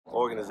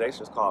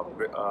organization is called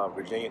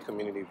Virginia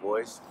Community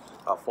Voice,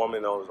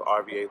 formerly known as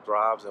RVA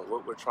Thrives, and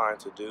what we're trying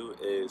to do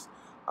is,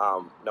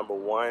 number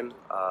one,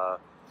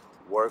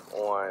 work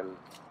on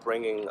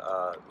bringing,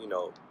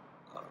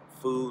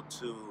 food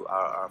to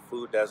our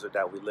food desert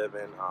that we live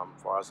in,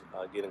 for us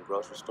getting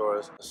grocery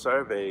stores.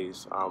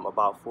 Surveys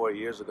about 4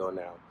 years ago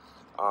now,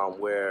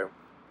 where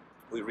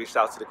we reached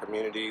out to the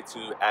community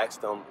to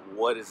ask them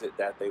what is it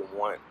that they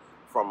want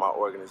from our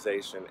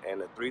organization, and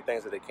the three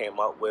things that they came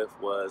up with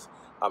was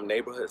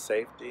neighborhood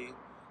safety,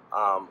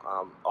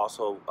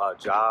 also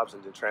jobs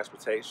and then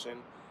transportation,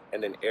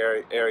 and then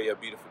area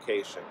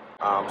beautification.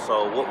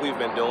 So what we've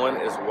been doing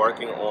is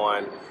working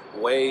on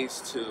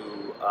ways to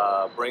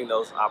bring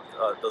those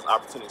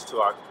opportunities to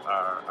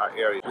our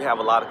area. We have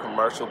a lot of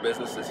commercial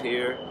businesses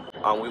here.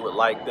 We would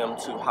like them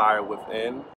to hire within